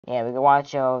Yeah, we can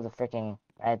watch the freaking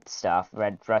red stuff,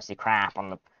 red rusty crap on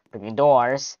the freaking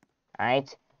doors.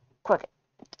 Alright? Quick.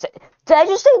 Did I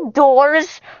just say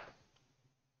doors?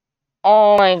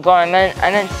 Oh my god,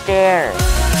 I meant stairs.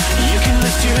 You can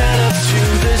lift your head up to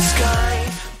the sky.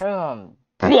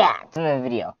 Yeah, it's another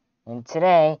video. And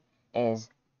today is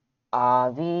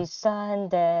Obby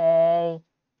Sunday.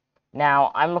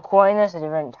 Now, I'm recording this at a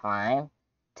different time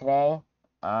today.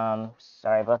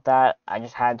 Sorry about that. I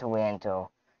just had to wait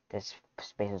until this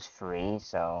space was free,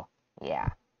 so yeah.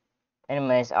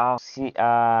 Anyways, I'll leave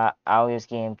this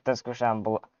game description down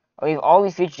below. I'll leave all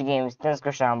these future games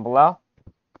description down below.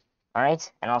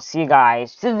 Alright, and I'll see you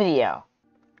guys to the video.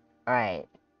 Alright,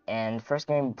 and first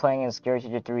game we're playing is Scary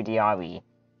Teacher 3D Obby.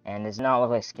 And it does not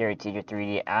look like Scary Teacher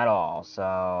 3D at all,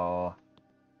 so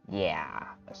yeah,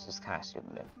 this is kind of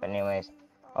stupid. But anyways,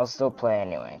 I'll still play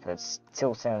anyway, because it's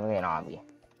still technically an Obby.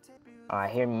 I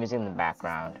hear music in the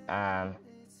background.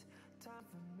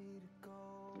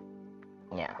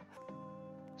 Yeah.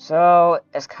 So,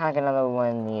 it's kind of another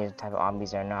one of these type of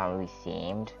Obbies are not really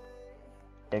themed.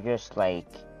 They're just like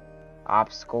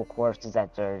obstacle courses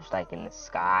that are just like in the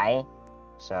sky.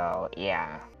 So,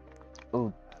 yeah.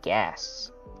 Ooh,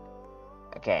 guess.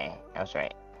 Okay, I was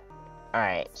right.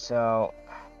 Alright, so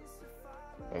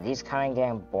these kind of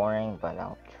getting boring, but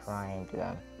I'll try and do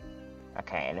them.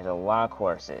 Okay, there's a lot of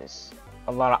courses.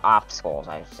 A lot of obstacles,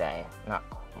 I should say. Not,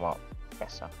 well, I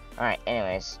guess so. Alright,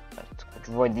 anyways, let's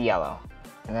avoid the yellow.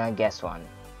 And then I guess one.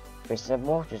 Pretty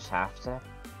simple, just have to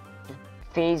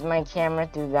phase my camera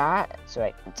through that so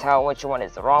I can tell which one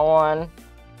is the wrong one.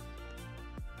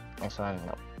 This one,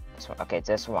 nope. This one, okay, it's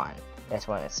this one. This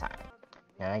one this time.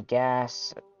 And I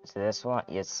guess, it's this one?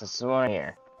 Yes, this one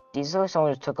here. These look like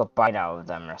someone just took a bite out of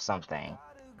them or something.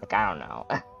 Like, I don't know.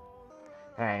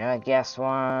 Alright, now I guess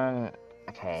one.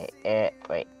 Okay,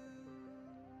 wait.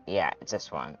 Yeah, it's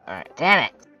this one. Alright, damn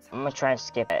it! I'm gonna try to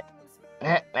skip it.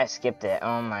 I skipped it,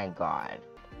 oh my god.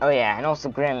 Oh yeah, and also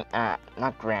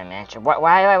not GrantMitch.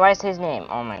 Why is his name?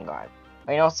 Oh my god.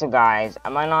 Wait, also guys, I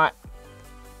might not,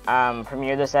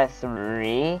 premiere this at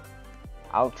 3.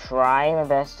 I'll try my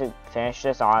best to finish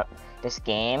this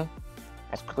game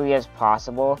as quickly as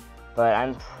possible, but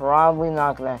I'm probably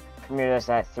not gonna premiere this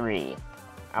at 3.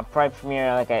 I'll probably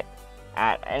premiere like at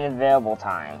an available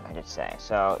time, I should say.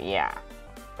 So yeah.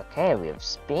 Okay, we have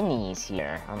spinnies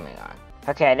here. Oh my god.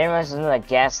 Okay, I didn't realize this was a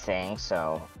guess thing,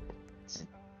 so it's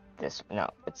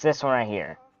this one right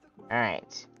here.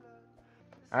 Alright.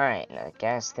 Alright, now the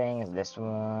guess thing is this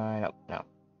one. No.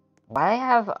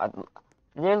 Why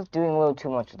they're doing a little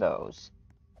too much of those.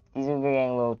 These are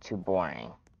getting a little too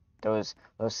boring. Those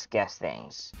guess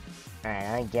things. Alright,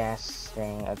 I guess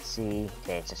thing, let's see.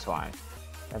 Okay, it's this one.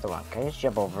 Another one. Can I just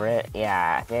jump over it?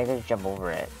 Yeah, I think I can just jump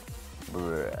over it.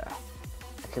 Bruh.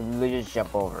 I could literally just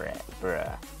jump over it.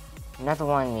 Bruh. Another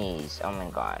one of these. Oh my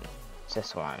god. It's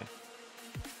this one.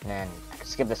 And then I can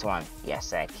skip this one.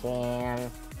 Yes, I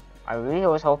can. I really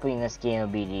was hoping this game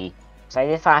would be the. So I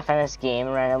did find this game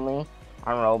randomly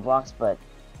on Roblox, but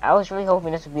I was really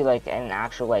hoping this would be like an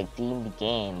actual like themed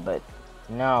game, but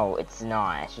no, it's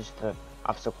not. It's just the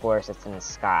obstacle course that's in the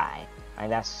sky. Like,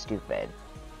 that's stupid.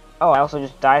 Oh, I also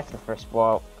just died for the first,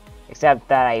 well, except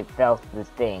that I fell through the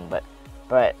thing, but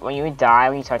when you die,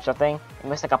 when you touch something, it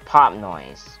makes like a pop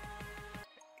noise.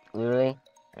 Literally,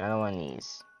 another one of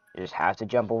these. You just have to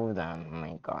jump over them. Oh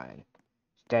my god.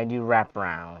 Gotta do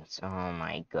wraparounds. Oh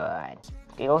my god.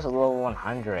 Okay, goes to level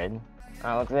 100.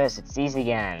 Oh, look at this. It's easy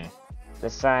again.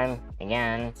 This time,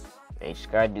 again, they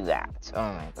just gotta do that.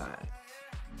 Oh my god.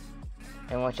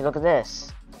 And once you look at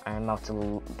this, I'm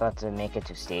about to make it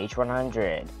to stage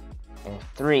 100. In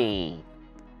 3,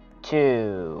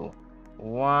 2,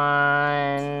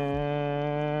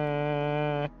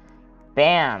 1.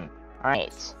 Bam!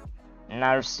 Alright.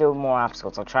 Now there's still more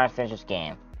obstacles. I'll try to finish this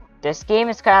game. This game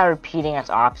is kind of repeating its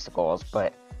obstacles,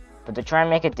 but they're trying to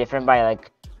make it different by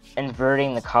like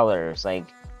inverting the colors, or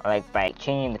by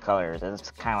changing the colors.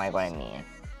 That's kind of like what I mean.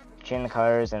 Changing the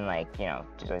colors and like, you know,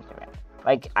 just like different.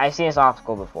 Like, I've seen this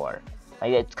obstacle before.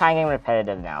 Like, it's kind of getting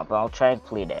repetitive now, but I'll try to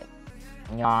complete it.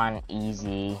 Yawn,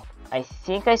 easy. I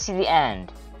think I see the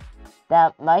end.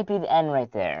 That might be the end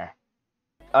right there.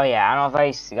 Oh yeah, I don't know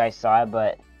if you guys saw it,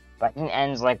 but I think it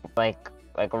ends like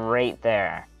right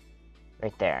there.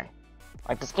 Right there.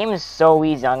 Like, this game is so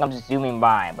easy. I'm just zooming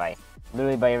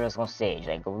literally by every single stage.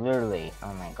 Like, literally.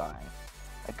 Oh my god.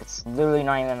 Like, it's literally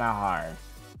not even that hard.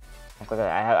 Like, look at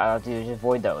that. I'll do is just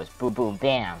avoid those. Boom, boom,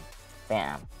 bam.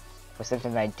 Bam. But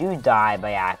sometimes I do die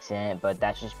by accident, but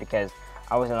that's just because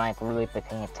I wasn't, like, really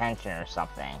paying attention or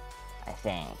something. I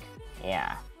think.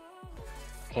 Yeah.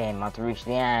 Okay, I'm about to reach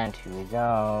the end. Here we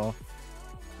go.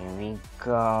 Here we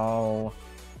go.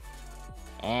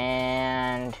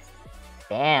 And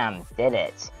bam, did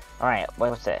it. Alright,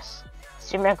 what's this?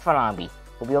 Super Microphone Obby.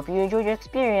 We hope you enjoyed your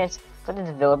experience. Let the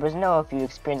developers know if you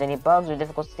experience any bugs or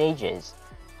difficult stages.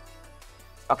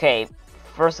 Okay,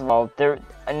 first of all,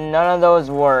 none of those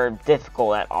were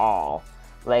difficult at all.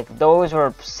 Like, those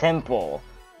were simple.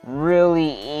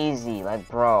 Really easy. Like,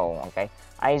 bro, okay?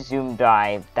 I zoom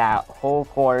dive that whole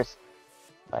course,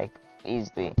 like,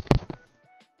 easily.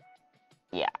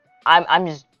 Yeah, I'm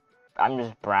just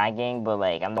bragging, but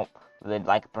like, I don't really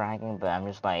like bragging, but I'm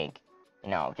just like,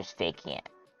 just faking it.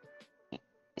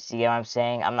 See what I'm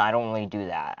saying? I don't really do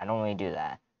that. I don't really do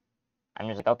that. I'm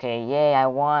just like, okay, yay, I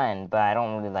won, but I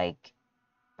don't really like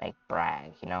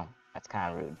brag, That's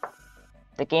kind of rude.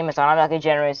 The game is automatically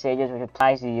generated stages, which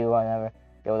applies to you on never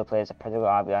be able to play as a particular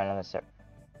obby on another server.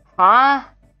 Huh?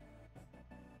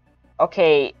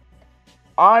 Okay,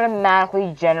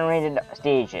 automatically generated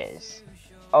stages.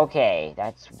 Okay,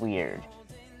 that's weird.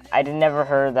 I'd never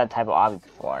heard of that type of obby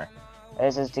before.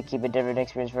 This is to keep a different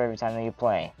experience for every time that you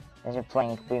play. As you're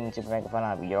playing completing Super Microphone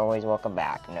Obby, you're always welcome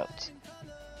back. Note.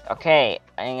 Okay,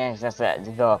 I think that's the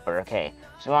developer. Okay,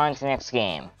 so on to the next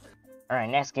game. Alright,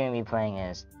 next game we'll be playing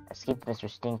is Escape Mr.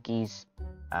 Stinky's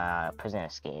Prison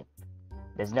Escape.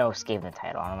 There's no escape in the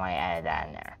title. I don't know why I added that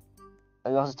in there.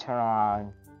 We also turn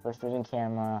on first person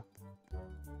camera.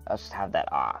 Let's just have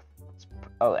that off.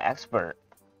 Oh, expert.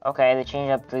 Okay, they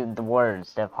changed up the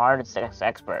words. The hard is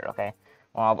expert. Okay,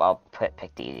 well I'll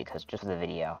pick the easy because just for the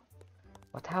video.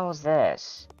 What the hell is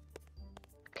this?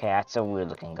 Okay, that's a weird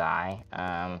looking guy.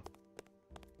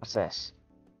 What's this?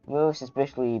 Move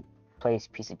suspiciously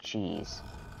placed piece of cheese.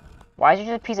 Why is it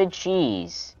just a piece of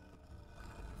cheese?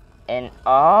 And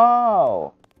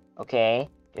oh, okay.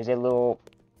 There's a little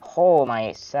hole in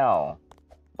my cell,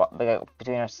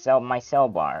 between my cell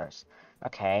bars.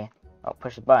 Okay, I'll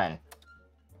push the button.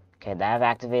 Okay, I've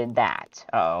activated that.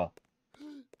 Uh-oh.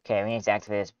 Okay, we need to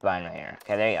activate this button right here.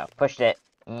 Okay, there you go. Pushed it.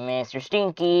 Mr.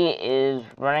 Stinky is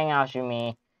running after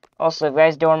me. Also, if you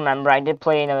guys don't remember, I did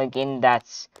play another game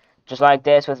that's just like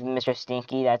this with Mr.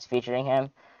 Stinky that's featuring him.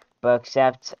 But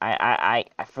except, I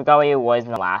forgot what it was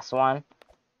in the last one.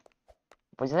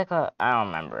 Was it like a... I don't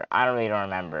remember. I really don't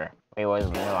remember what it was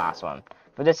in the last one.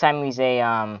 But this time he's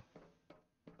a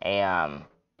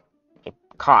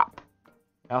cop.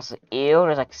 And also, ew,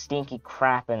 there's like stinky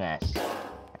crap in this.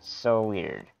 That's so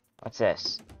weird. What's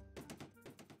this?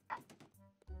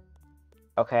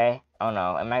 Okay. Oh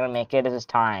no. Am I gonna make it? This is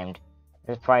timed.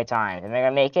 This is probably timed. Am I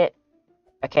gonna make it?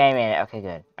 Okay, I made it. Okay,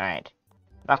 good. Alright.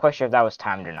 Not quite sure if that was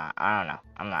timed or not. I don't know.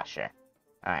 I'm not sure.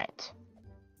 Alright.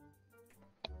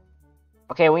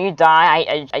 Okay, when you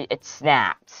die, it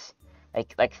snaps.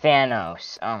 Like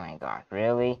Thanos. Oh my god,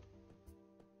 really?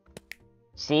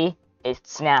 See? It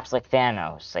snaps like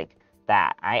Thanos. Like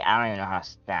that. I don't even know how to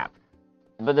snap.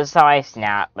 But this is how I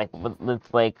snap. Like, with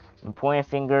like, pointing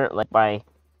finger, like, by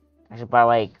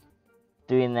like,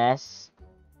 doing this.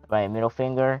 By middle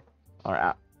finger. Or,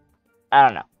 I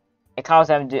don't know. It causes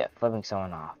them to do it, flipping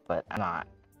someone off, but I'm not.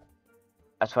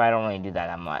 That's why I don't really do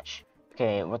that much.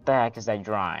 Okay, what the heck is that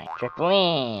drawing?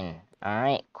 Trampoline!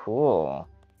 Alright, cool.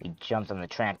 We jumped on the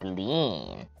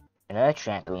trampoline. Another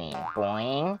trampoline.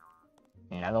 Boing.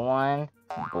 Another one.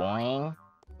 Boing.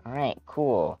 Alright,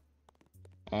 cool.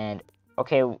 And,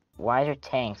 okay, why is there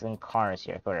tanks and cars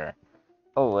here?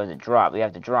 Oh, there's a drop. We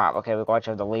have to drop. Okay, we watch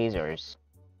out the lasers.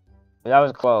 That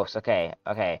was close. Okay,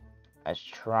 okay. Let's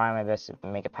try my best to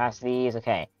make it past these.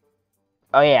 Okay.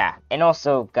 Oh, yeah. And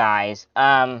also, guys,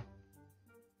 as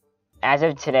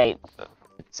of today,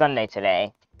 Sunday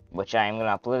today, which I'm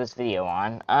gonna upload this video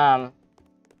on,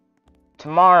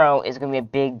 tomorrow is gonna be a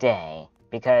big day,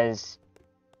 because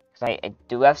I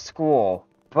do have school,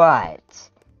 but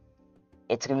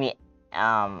it's gonna be,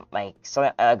 like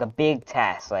a big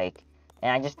test, and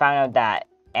I just found out that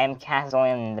MCAS is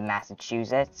only in the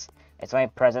Massachusetts. It's only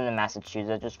present in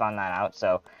Massachusetts. I just found that out,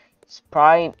 so it's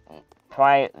probably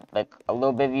like a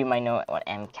little bit of you might know what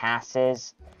MCAS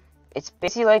is. It's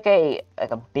basically like a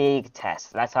big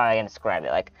test. That's how I can describe it.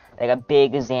 Like a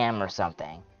big exam or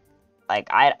something. Like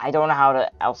I don't know how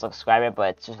to else describe it, but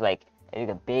it's just like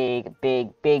a big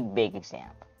exam.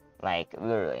 Like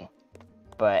literally.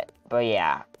 But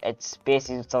yeah, it's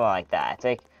basically something like that. It's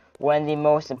like one of the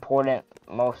most important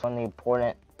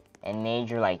and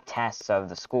major like tests of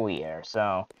the school year.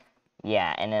 So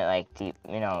yeah, and it like to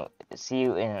see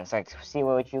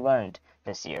what you learned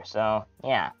this year. So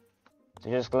yeah. So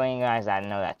just letting you guys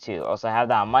know that too. Also I have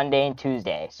that on Monday and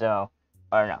Tuesday. So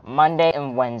Monday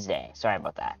and Wednesday. Sorry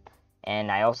about that.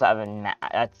 And I also have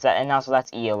and also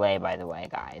that's ELA, by the way,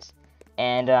 guys.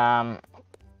 And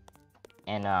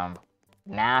And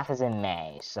math is in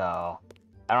May, so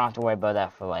I don't have to worry about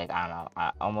that for like, I don't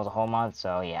know, almost a whole month.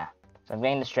 So yeah, so I'm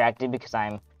getting distracted because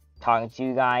I'm talking to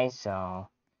you guys. So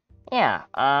yeah,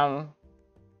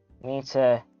 we need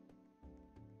to.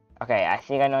 Okay, I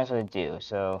think I know what to do.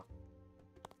 So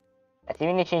I think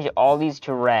we need to change all these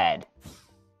to red.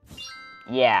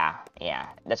 Yeah,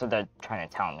 that's what they're trying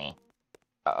to tell me.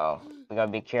 Uh-oh, we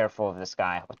gotta be careful of this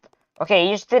guy. Okay,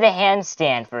 you just did a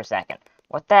handstand for a second.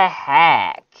 What the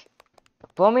heck?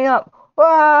 Blow me up.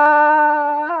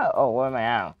 Ah! Oh, where am I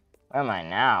now? Where am I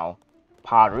now?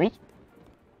 Pottery?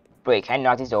 Wait, can I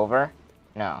knock these over?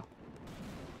 No.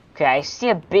 Okay, I see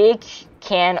a big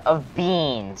can of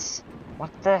beans.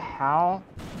 What the hell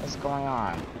is going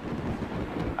on?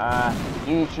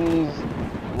 You choose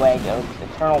wedge of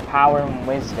eternal power and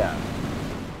wisdom.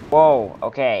 Whoa,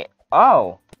 okay.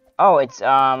 Oh, it's,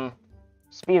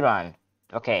 speedrun.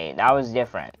 Okay, that was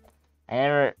different. I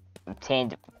never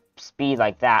obtained speed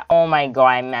like that. Oh my god,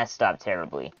 I messed up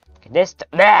terribly.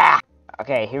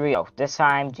 Okay, here we go. This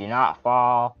time, do not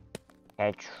fall.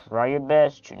 Okay, try your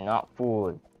best to not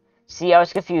fall. See, I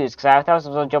was confused, because I thought I was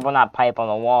supposed to jump on that pipe on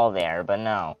the wall there, but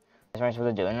no. That's what I'm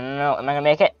supposed to do. No, am I gonna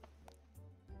make it?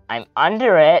 I'm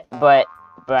under it, but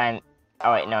I'm...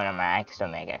 Oh wait, no, I can still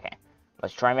make it, okay.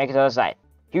 Let's try and make it to the other side.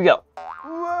 Here we go.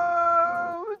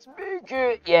 Whoa, let's make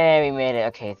it. Yeah, we made it.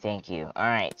 Okay, thank you.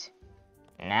 Alright.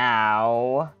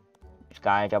 Now, just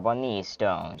gotta jump on these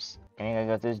stones. I think I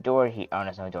go through this door here. Oh,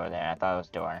 there's no door there. I thought it was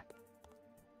a door.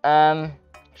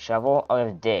 Shovel? Oh, we have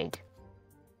to dig.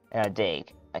 Yeah,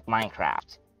 dig. Like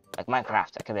Minecraft.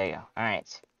 Okay, there you go.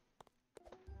 Alright.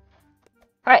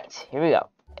 Alright, here we go.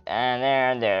 And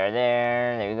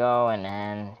there we go. And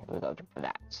then, here we go for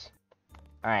that.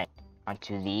 Alright,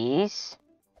 onto these.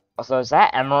 Also, is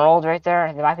that emerald right there?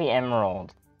 It might be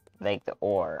emerald. Like the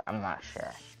ore. I'm not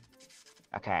sure.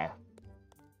 Okay.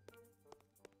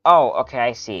 Oh, okay,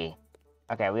 I see.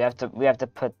 Okay, we have to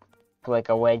put like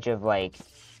a wedge of like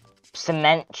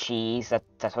cement cheese.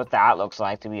 That's what that looks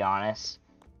like, to be honest.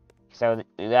 So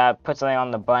we gotta put something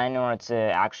on the button in order to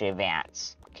actually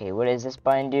advance. Okay, what does this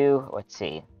button do? Let's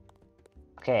see.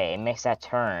 Okay, it makes that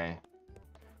turn.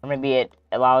 Or maybe it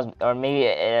allows, or maybe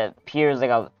it appears like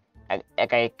a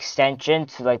extension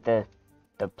to like the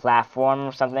platform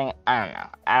or something. I don't know.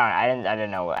 I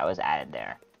didn't know what was added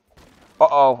there.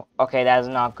 Uh-oh. Okay, that is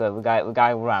not good. We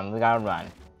gotta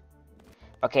run.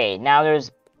 Okay, now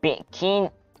there's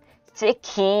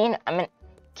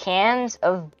cans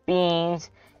of beans,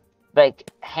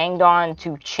 like, hanged on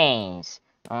to chains.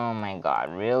 Oh my god,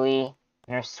 really? And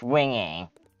they're swinging.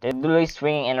 They're literally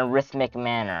swinging in a rhythmic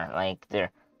manner. Like,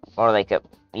 they're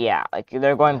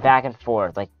going back and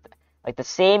forth. Like the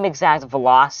same exact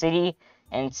velocity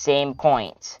and same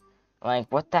point.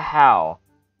 Like, what the hell?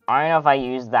 I don't know if I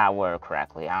used that word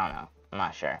correctly. I don't know. I'm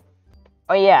not sure.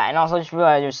 Oh yeah, and also just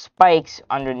realized there's spikes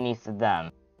underneath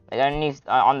them. Like underneath,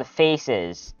 on the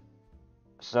faces.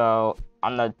 So,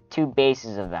 on the two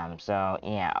bases of them. So,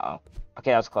 yeah. Oh.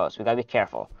 Okay, that was close. We gotta be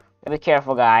careful. We gotta be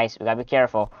careful, guys. We gotta be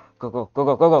careful. Go.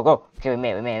 Okay, we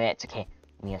made it. It's okay.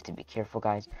 We have to be careful,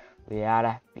 guys. We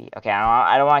gotta be... Okay,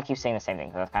 I don't want to keep saying the same thing,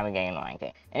 because that's kind of getting annoying.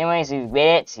 Okay. Anyways, we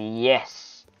made it.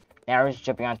 Yes. Now we're just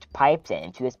jumping onto pipes and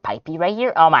into this pipey right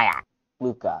here. Oh my god.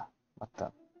 Luca. What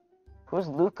the... Who's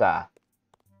Luca?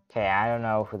 Okay, I don't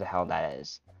know who the hell that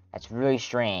is. That's really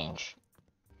strange.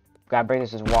 Gotta break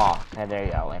this wall. Okay, there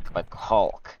you go. Like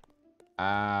Hulk.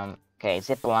 Okay,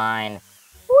 zip line.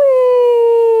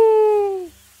 Whee!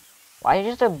 Why is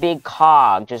just a big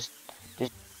cog just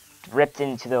ripped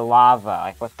into the lava?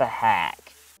 Like, what the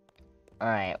heck?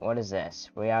 Alright, what is this?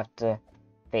 We have to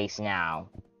face now.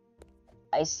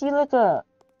 I see like a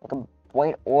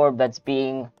white orb that's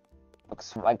being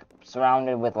like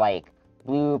surrounded with like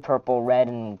blue, purple, red,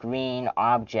 and green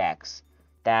objects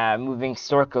that are moving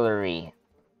circularly.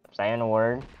 Is that even a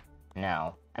word?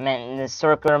 No. I meant in the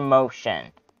circular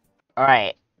motion.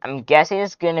 Alright, I'm guessing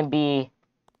it's gonna be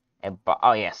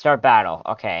oh yeah, start battle.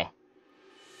 Okay.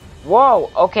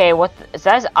 Whoa, okay, is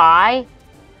that his eye?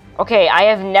 Okay, I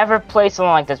have never played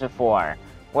something like this before.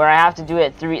 Where I have to do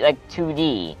it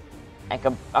 2D.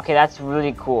 Okay, that's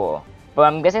really cool. But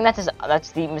I'm guessing that's the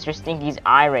Mr. Stinky's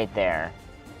eye right there.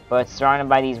 But it's surrounded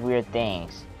by these weird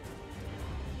things.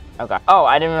 Okay. Oh,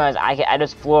 I didn't realize I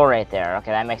just floor right there.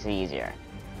 Okay, that makes it easier.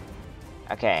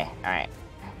 Okay, alright.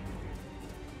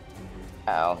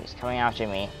 Uh oh, he's coming after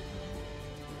me.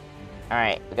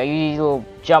 Alright, we gotta use these little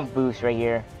jump boosts right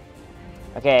here.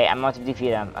 Okay, I'm about to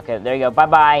defeat him. Okay, there you go.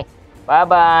 Bye-bye.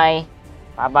 Bye-bye.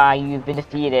 Bye-bye, you've been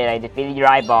defeated. I defeated your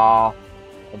eyeball.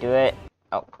 I do it.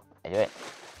 Oh, I do it.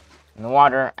 I'm in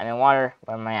water.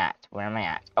 Where am I at?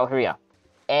 Oh, here we go.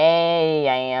 Hey,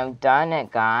 I am done it,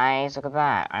 guys. Look at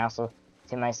that. I also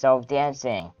see myself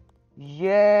dancing.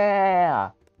 Yeah!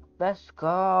 Let's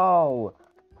go!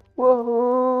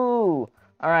 Woohoo!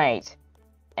 Alright.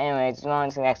 Anyways, on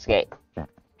to the next game.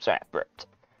 Sorry, I burped.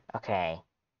 Okay.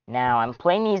 Now, I'm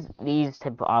playing these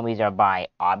type of obbies are by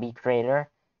Obby Creator,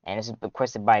 and this is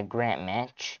requested by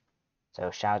GrantMitch.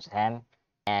 So, shout out to him.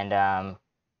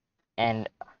 And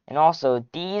also,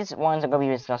 these ones are going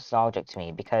to be nostalgic to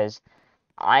me, because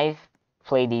I've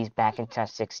played these back in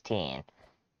 2016,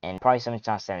 and probably some in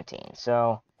 2017.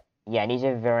 So, yeah, these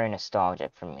are very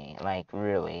nostalgic for me, like,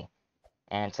 really.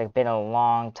 And it's like been a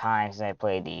long time since I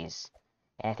played these.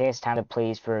 And I think it's time to play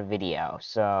these for a video.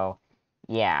 So,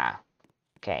 yeah.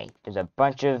 Okay, there's a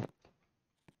bunch of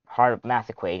hard math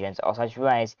equations. Also, I just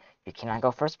realized you cannot go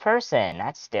first person.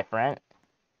 That's different.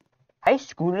 High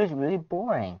school is really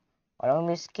boring. Why don't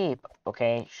we escape?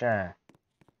 Okay, sure.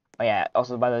 Oh yeah,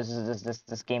 also by the way,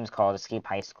 this game is called Escape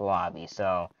High School Obby,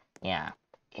 so yeah.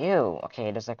 Ew,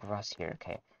 okay, there's like rust here,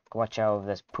 okay. Watch out of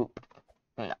this poop.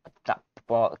 No, stop.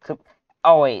 Well, it could...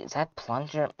 Oh wait, is that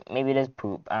plunger? Maybe it is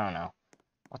poop, I don't know.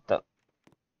 What the...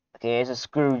 Okay, there's a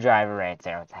screwdriver right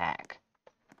there, what the heck.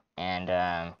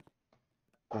 And,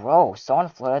 gross, someone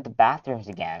flooded the bathrooms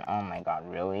again. Oh my god,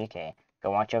 really? Okay,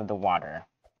 go watch out of the water.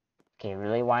 Okay,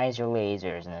 really, why is there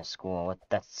lasers in this school? What,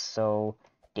 that's so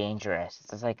dangerous.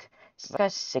 It's like a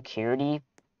security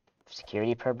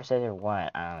purposes or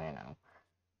what? I don't even know.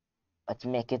 Let's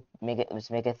make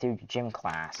it through gym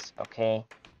class, okay?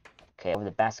 Okay, over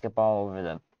the basketball, over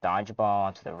the dodgeball,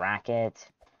 onto the racket.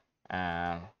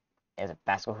 There's a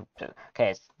basketball hoop.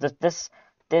 Okay, this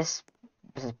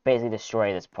is basically the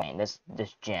story at this point. This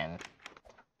gym.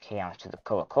 Okay, onto the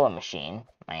Coca-Cola machine.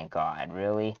 My God,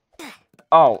 really?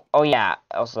 Oh yeah.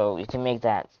 Also, you can make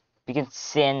that. You can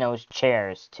sit in those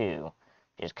chairs too,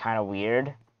 which is kind of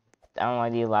weird. I don't know why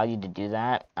they allow you to do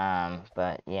that.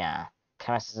 But yeah,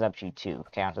 kind of messes up you too.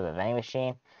 Okay, onto the vending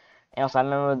machine. And also, I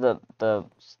remember the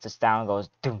sound goes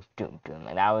doom doom doom.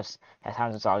 Like that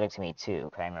sounds nostalgic to me too.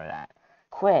 Okay, I remember that.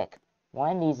 Quick,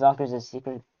 one of these lockers is a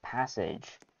secret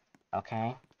passage.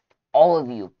 Okay, all of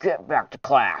you get back to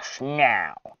class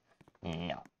now.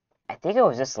 No, I think it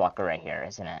was this locker right here,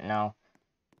 isn't it? No,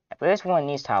 I believe it's one of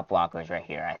these top lockers right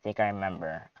here. I think I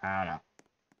remember. I don't know.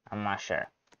 I'm not sure.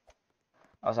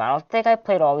 Also, I don't think I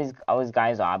played all these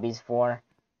guys' obbies for.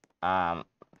 I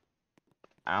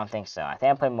don't think so. I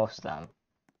think I played most of them.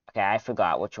 Okay, I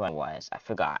forgot which one it was. I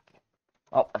forgot.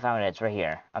 Oh, I found it. It's right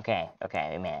here. Okay,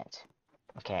 a minute.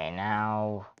 Okay,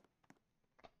 now...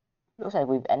 Looks like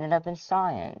we've ended up in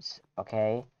science.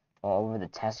 Okay, well, over the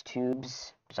test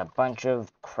tubes. There's a bunch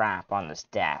of crap on this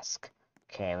desk.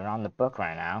 Okay, we're on the book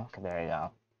right now. Okay, there you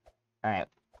go. Alright,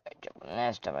 jump on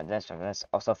this, jump on this, jump on this.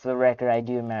 Also, for the record, I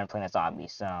do remember playing this obby,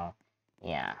 so...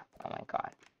 Yeah, oh my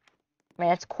god.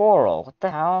 Man, it's Coral. What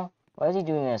the hell? What is he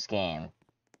doing in this game?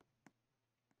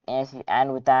 And if you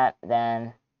end with that,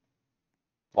 then...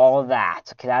 all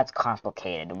that. Okay, that's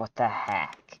complicated. What the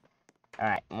heck?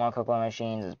 Alright, more Cocoa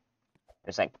machines.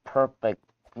 There's like like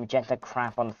magenta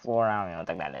crap on the floor. I don't know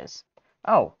what that is.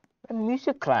 Oh, a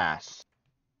music class.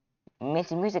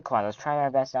 It's a music class. Let's try our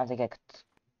best not to get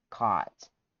caught.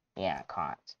 Yeah,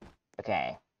 caught.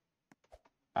 Okay.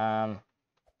 Oh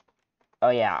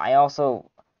yeah,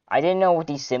 I didn't know what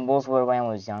these symbols were when I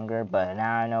was younger, but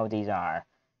now I know what these are.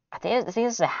 I think this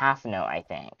is a half note, I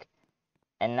think.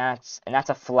 And that's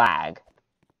a flag.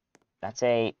 That's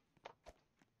okay,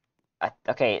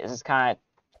 this is kind of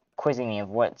quizzing me of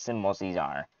what symbols these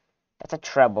are. That's a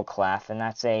treble clef, and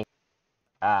that's a,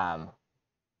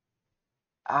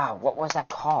 what was that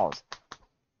called?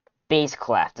 Bass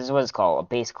clef. This is what it's called, a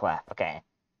bass clef. Okay.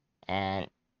 And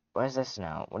what is this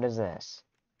note? What is this?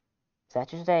 Is that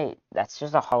just that's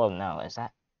just a hollow note. Is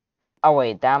that? Oh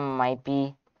wait, that might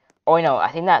be. Oh wait, no,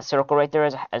 I think that circle right there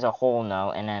is a whole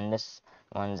note, and then this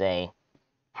one's a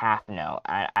half note.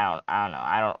 I don't know.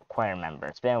 I don't quite remember.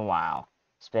 It's been a while.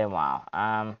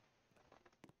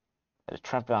 There's a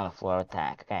trumpet on the floor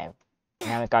attack. Okay.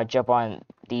 Now we gotta jump on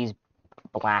these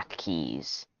black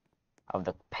keys of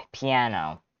the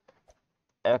piano.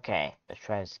 Okay, let's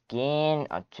try this again.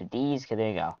 Up to these. Okay, there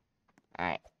you go.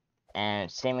 Alright.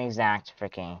 And same exact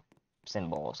freaking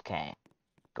symbols. Okay.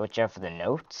 Go check for the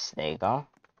notes. There you go.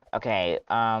 Okay,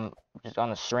 just on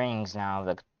the strings now,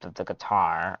 the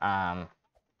guitar.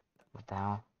 What the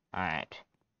hell? Alright.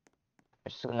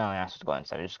 No, we're not supposed to go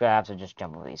inside. We're just gonna have to just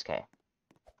jump over these. Okay.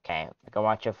 Okay, go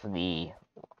watch out for the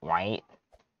white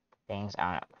things.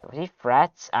 I don't know. Was he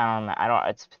frets? I don't know.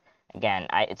 It's again.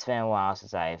 It's been a while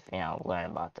since I've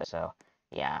learned about this. So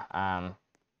yeah.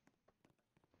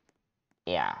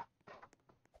 Yeah.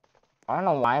 I don't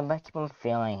know why, but I keep on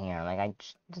failing here. Like,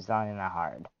 it's not even that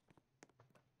hard.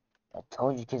 I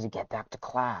told you kids to get back to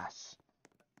class.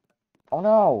 Oh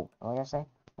no! What did I say?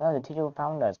 No, the teacher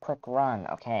found us. Quick, run.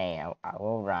 Okay, I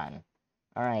will run.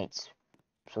 Alright.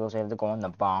 So we have to go on the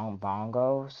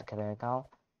bongos. Okay, there we go.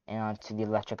 And onto the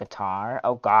electric guitar.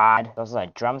 Oh god. There's a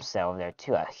drum set over there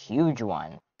too. A huge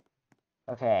one.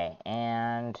 Okay,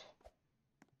 and...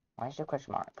 why is your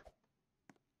question mark?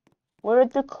 Where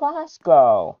did the class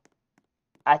go?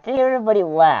 I think everybody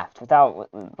left without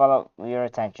your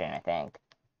attention, I think.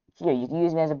 Here, you can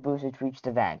use me as a booster to reach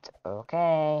the vent.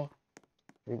 Okay.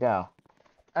 Here we go.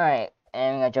 Alright,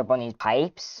 and I'm gonna jump on these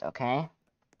pipes, okay?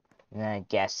 And then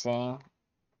guessing.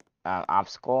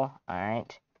 Obstacle,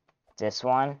 alright. This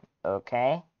one,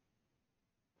 okay.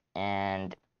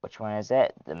 And which one is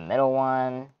it? The middle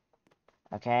one,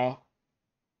 okay.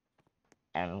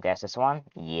 And guess this one?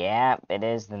 Yeah, it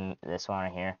is this one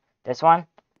right here. This one?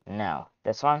 No.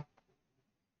 This one?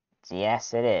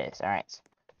 Yes, it is. Alright.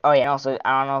 Oh, yeah, and also,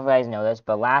 I don't know if you guys know this,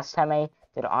 but last time I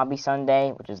did Obby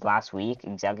Sunday, which is last week,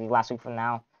 exactly last week from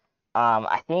now,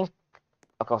 I think,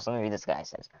 okay, so let me read this guy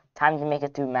says, time to make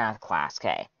it through math class,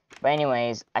 okay. But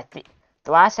anyways, I think,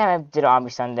 the last time I did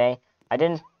Obby Sunday, I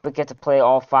didn't get to play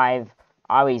all 5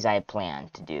 Obbies I had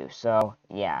planned to do, so,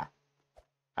 yeah.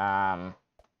 Yeah,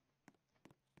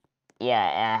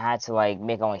 and I had to, like,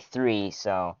 make only 3,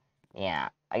 so, yeah.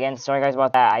 Again, sorry guys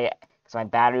about that, because my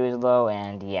battery was low,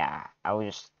 and, yeah, I was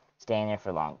just staying there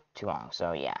for too long,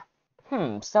 so, yeah.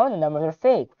 Some of the numbers are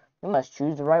fake. We must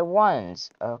choose the right ones.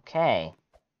 Okay.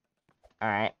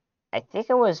 Alright. I think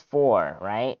it was 4,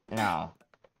 right? No.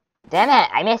 Damn it,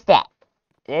 I missed it!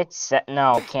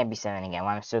 No, it can't be 7 again,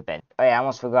 well, I'm stupid. Oh yeah, I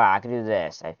almost forgot, I could do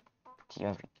this. I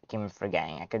keep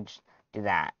forgetting. I could just do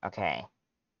that. Okay.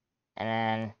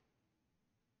 And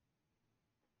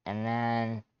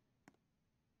then...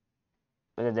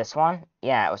 was it this one?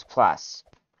 Yeah, it was plus.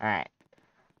 Alright.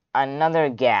 Another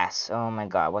guess. Oh my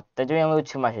god. What? They're doing a little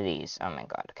too much of these. Oh my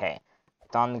god. Okay.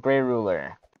 It's on the gray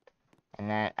ruler. And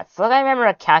then, I feel like I remember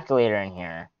a calculator in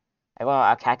here. I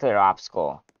want a calculator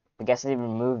obstacle. I guess they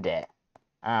removed it.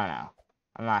 I don't know.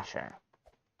 I'm not sure.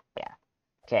 Yeah.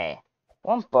 Okay.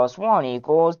 1 plus 1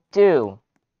 equals 2.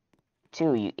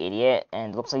 2, you idiot.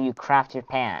 And it looks like you crapped your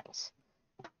pants.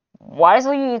 Why does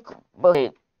you...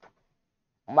 wait.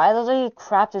 Why does he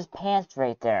crapped his pants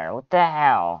right there? What the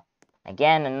hell?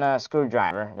 Again, another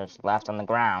screwdriver that's left on the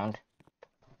ground.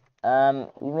 You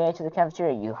made it to the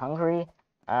cafeteria. You hungry?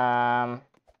 Yeah,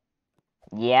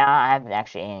 I haven't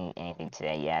actually eaten anything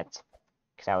today yet.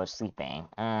 Because I was sleeping.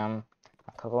 A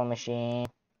cocoa machine.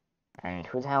 And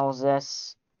who the hell is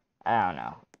this? I don't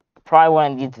know. Probably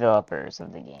one of the developers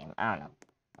of the game. I don't know.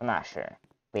 I'm not sure.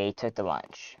 But he took the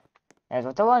lunch. And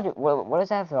what the lunch? What does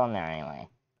that fill in there anyway?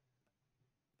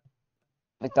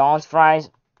 McDonald's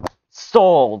fries?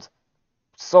 Sold!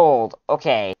 Sold.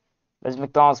 Okay. There's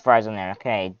McDonald's fries in there.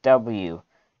 Okay. W.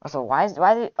 Also, why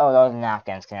oh, those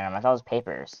napkins. I thought it was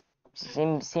papers.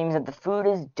 Seems that the food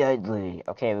is deadly.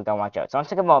 Okay, we gotta watch out. Someone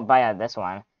took a bite out of this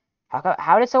one.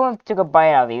 How did someone took a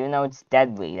bite out of it even though it's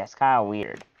deadly? That's kind of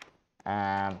weird.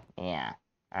 Yeah.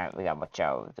 Alright, we gotta watch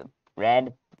out. The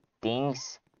red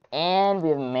things. And we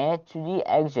have made it to the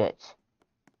exit.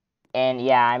 And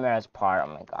yeah, I remember this part.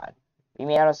 Oh my god. We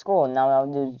made it out of school, and now all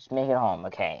we have to do is make it home.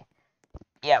 Okay.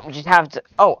 Yeah, we just have to...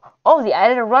 Oh, they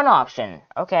added a run option.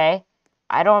 Okay.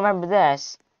 I don't remember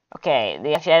this. Okay,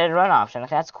 they actually added a run option.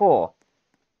 Okay, that's cool.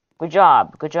 Good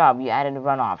job. Good job. You added a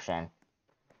run option.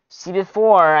 See,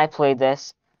 before I played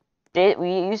this,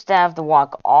 we used to have to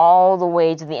walk all the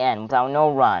way to the end without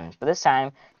no run. But this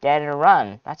time, they added a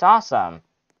run. That's awesome.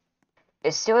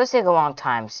 It still does take a long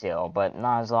time still, but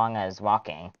not as long as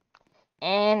walking.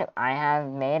 And I have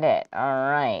made it.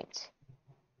 Alright.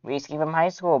 We escaped from high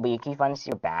school, but you can find a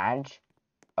secret badge.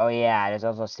 Oh yeah, there's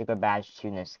also a secret badge too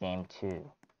in this game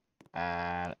too.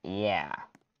 Yeah.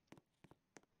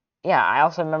 Yeah, I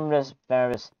also remember this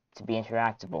to be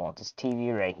interactable. This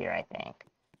TV right here, I think.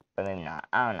 But maybe not.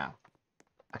 I don't know.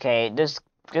 Okay, this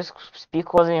speed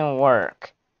coil doesn't even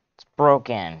work. It's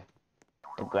broken.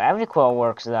 The gravity coil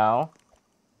works though.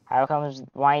 How comes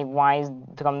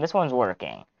this one's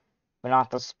working? But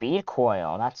not the speed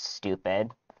coil. That's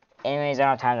stupid. Anyways, I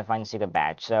don't have time to find the secret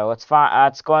badge, so let's go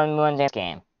and move on to the next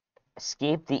game.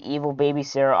 Escape the evil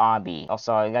babysitter Obby.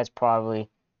 Also, you guys probably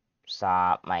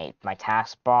saw my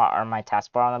taskbar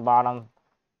on the bottom.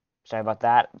 Sorry about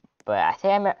that, but I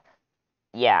think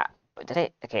yeah.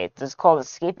 Okay, this is called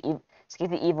Escape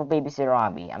the evil babysitter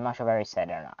Obby. I'm not sure if I already said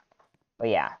it or not, but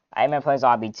yeah, I remember playing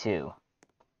Obby 2.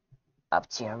 Up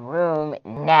to your room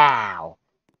now,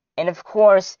 and of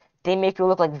course they make you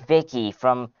look like Vicky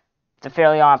from The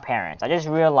Fairly Odd Parents. I just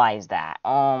realized that.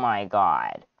 Oh my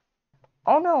god.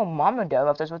 Oh no, Mom and Dad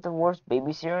left us with the worst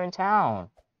babysitter in town.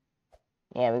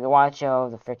 Yeah, we can watch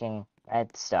the freaking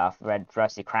red stuff, red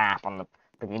rusty crap on the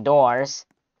freaking doors.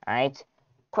 Alright?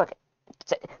 Quick.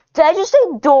 Did I just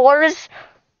say doors?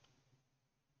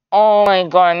 Oh my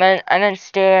god, I meant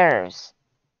stairs.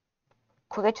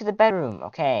 Quick, get to the bedroom.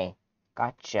 Okay.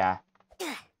 Gotcha.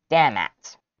 Damn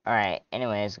it. Alright,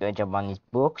 anyways, gonna jump on these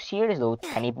books here. These little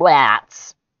tiny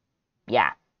blats.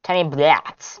 Yeah, tiny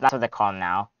blats. That's what they call them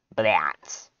now.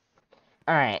 Blats.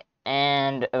 Alright,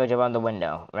 and I'm gonna jump on the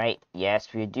window, right? Yes,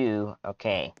 we do.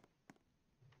 Okay.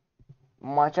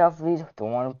 Watch out for these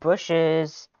thorn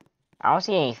bushes. I don't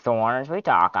see any thorns. What are you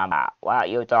talking about? What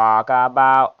you talking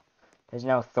about? There's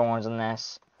no thorns in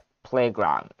this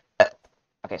playground.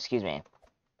 Okay, excuse me.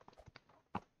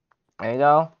 There you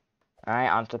go.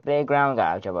 Alright, onto the playground.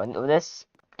 Gotta jump into this.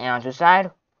 And onto the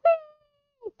side.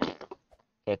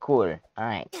 Okay, cool.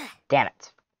 Alright. Damn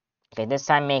it. Okay, this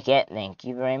time make it. Thank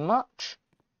you very much.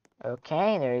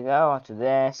 Okay, there you go. Onto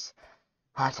this.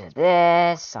 Onto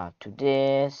this. Onto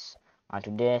this.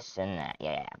 Onto this. And that.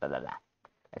 Yeah, blah, blah, blah.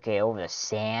 Okay, over the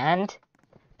sand.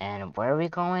 And where are we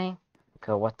going?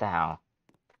 Okay, what the hell?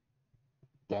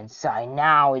 Get inside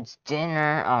now. It's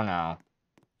dinner. Oh, no.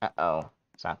 Uh-oh.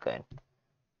 It's not good.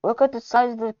 Look at the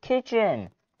size of the kitchen.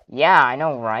 Yeah, I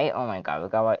know, right? Oh, my God. We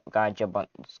gotta jump on.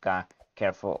 Just gotta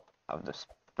careful of this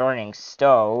burning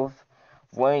stove.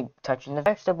 Avoid touching the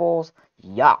vegetables.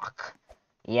 Yuck.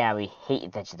 Yeah, we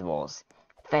hate vegetables.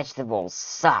 Vegetables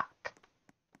suck.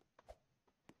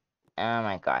 Oh,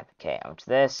 my God. Okay, onto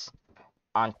this.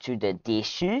 Onto the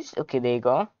dishes. Okay, there you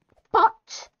go.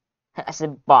 Pot. I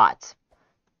said bot.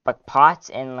 But pot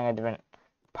in like a different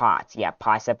pot. Yeah,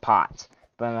 pot. I said pot.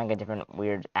 But in like a different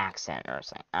weird accent or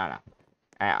something. I don't know.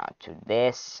 Alright, onto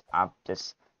this. Up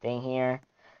this thing here.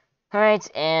 Alright,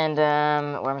 and where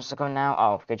am I supposed to go now?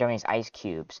 Oh, we're jumping these ice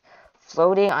cubes.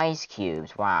 Floating ice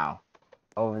cubes. Wow.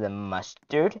 Over the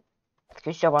mustard. Can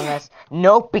we jump on this?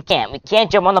 Nope, we can't. We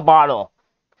can't jump on the bottle.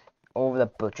 Over the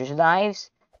butcher's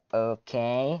knives.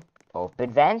 Okay.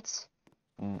 Open vent.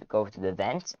 Go to the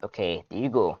vent. Okay, there you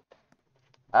go.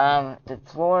 The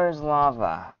floor is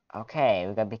lava. Okay,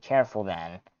 we gotta be careful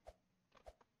then.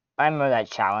 I remember that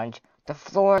challenge. The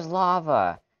floor is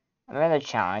lava. I remember the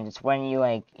challenge. It's when you,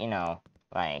 like, you know,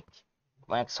 like,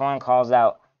 when someone calls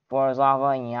out floor is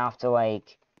lava and you have to,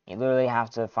 like, you literally have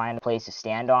to find a place to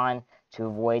stand on to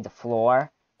avoid the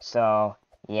floor. So,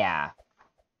 yeah.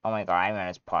 Oh my god, I remember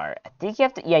this part. I think you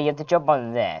have to, yeah, you have to jump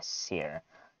on this here.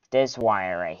 This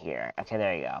wire right here. Okay,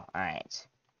 there you go. Alright.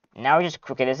 Now we're just,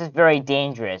 okay, this is very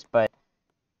dangerous, but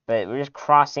we're just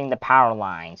crossing the power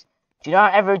lines. Do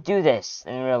not ever do this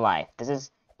in real life. This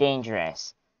is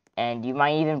dangerous. And you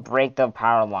might even break the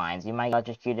power lines. You might get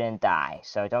electrocuted and die.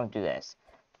 So don't do this.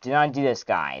 Do not do this,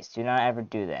 guys. Do not ever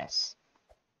do this.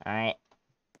 Alright?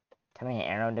 Tell me an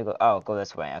arrow to go. Oh, go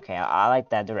this way. Okay, I like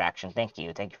that direction. Thank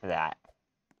you. Thank you for that.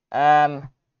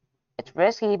 It's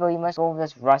risky, but you must go over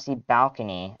this rusty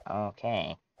balcony.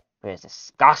 Okay. It's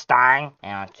disgusting.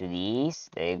 And onto these.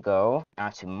 There you go.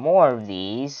 Onto more of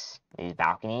these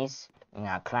balconies. And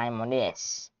now climb on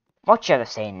this. What you have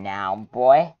to say now,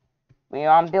 boy? We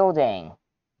are on building.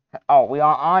 Oh, we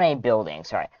are on a building.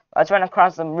 Sorry. Let's run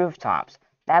across the rooftops.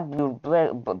 That blue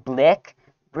brick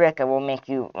will make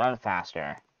you run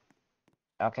faster.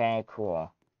 Okay,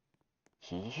 cool.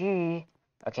 Hee hee.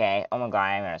 Okay, oh my god,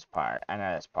 I know this part. I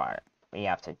know this part. We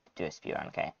have to do a speed run,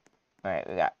 okay. Alright,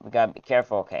 we gotta be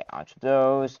careful. Okay, onto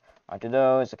those.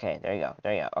 Okay, there you go.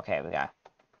 Okay, we got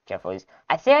careful.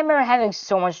 I think I remember having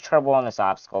so much trouble on this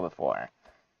obstacle before.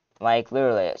 Like,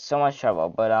 literally, so much trouble.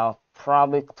 But I'll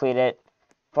probably complete it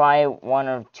by 1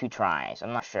 or 2 tries.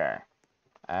 I'm not sure.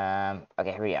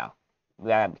 Okay, here we go. We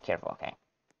gotta be careful, okay.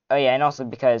 Oh yeah, and also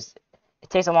because it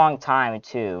takes a long time,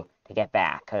 too, to get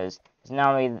back. Because there's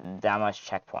not really that much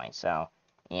checkpoints, so,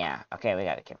 yeah. Okay, we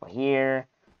gotta be careful here.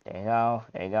 There you go.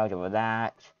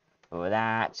 Over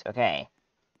that. Okay.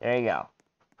 There you go.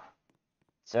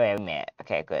 So, yeah, we made it.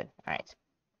 Okay, good. Alright.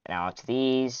 Now to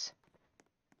these.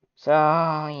 So,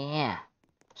 yeah.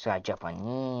 So, I jump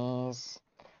on these.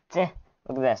 Look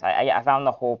at this. I found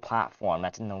the whole platform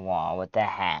that's in the wall. What the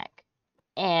heck?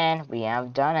 And we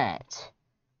have done it.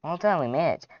 Well done, we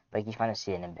made it. But you find a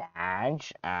hidden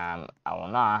badge. I will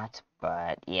not,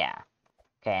 but yeah.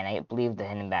 Okay, and I believe the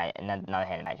hidden badge, not a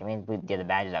hidden badge. I mean, the other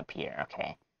badge is up here.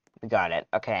 Okay, we got it.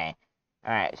 Okay,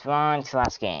 all right. So on to the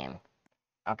last game.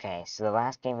 Okay, so the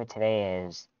last game for today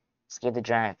is Escape the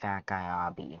Giant Fat Guy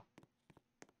Obby.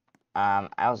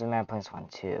 I was gonna play this one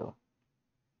too.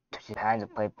 Touch the pads to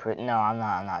play. No, I'm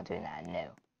not doing that. No.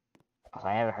 Also,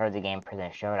 I never heard the game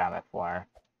Prison Showdown before.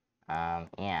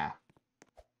 Yeah.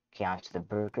 Okay, onto the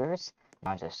burgers.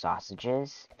 Onto the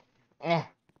sausages.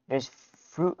 There's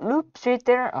Fruit Loops right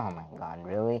there. Oh my god,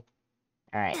 really?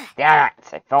 Alright, damn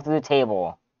it! I fell through the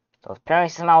table. So apparently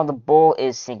somehow the bowl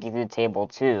is sinking through the table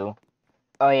too.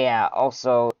 Oh yeah,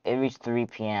 also, it reached 3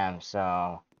 p.m.,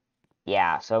 so...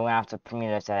 Yeah, so we're gonna have to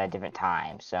premiere this at a different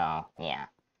time, so, yeah.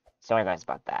 Sorry guys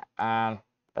about that.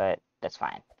 But that's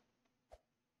fine.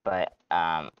 But,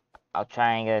 I'll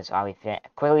try and get this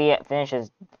obby finish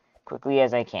as quickly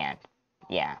as I can.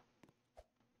 Yeah.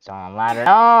 So on ladder.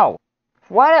 No!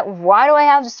 Why do I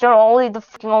have to start all the way the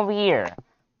fucking over here?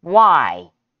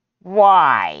 Why?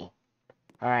 Why?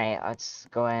 Alright, let's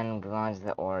go ahead and go on to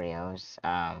the Oreos.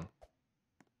 And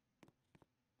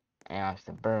onto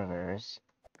the burgers.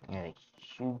 There's a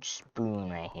huge spoon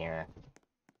right here.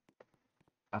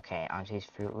 Okay, onto these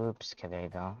Fruit Loops. Okay, there you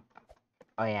go.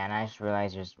 Oh yeah, and I just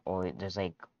realized there's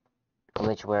like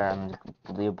glitch where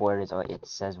the leaderboard is it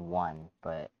says 1,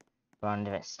 but we're on a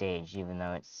different stage, even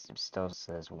though it still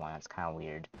says 1. It's kind of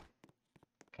weird.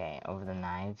 Okay, over the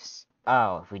knives.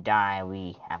 Oh, if we die,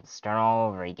 we have to start all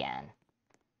over again.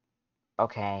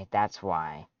 Okay, that's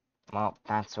why. Well,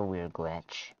 that's a weird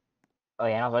glitch. Oh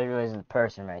yeah, and also I realized the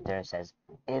person right there says,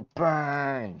 "It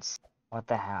burns!" What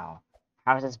the hell?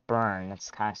 How does this burn? That's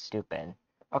kind of stupid.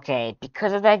 Okay,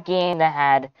 because of that game that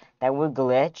had that weird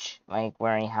glitch, like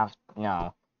where you have,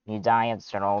 no, you die, you have to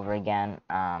start all over again,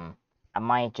 I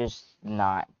might just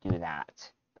not do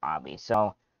that, obby.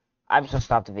 So, I'm just gonna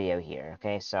stop the video here,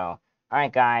 okay? So,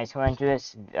 alright guys, who enjoyed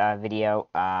this video,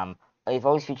 leave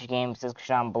all these future games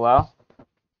description down below.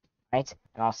 Right?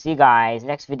 And I'll see you guys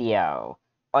next video.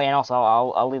 Oh yeah, and also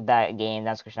I'll leave that game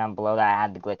description down below that I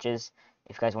had the glitches.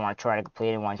 If you guys want to try to complete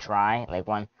it in one try, like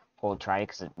one whole try,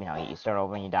 because you know you start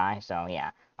over and you die. So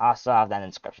yeah, I'll also have that in the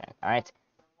description. All right,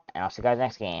 and I'll see you guys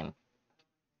next game.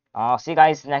 I'll see you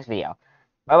guys next video.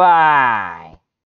 Bye bye.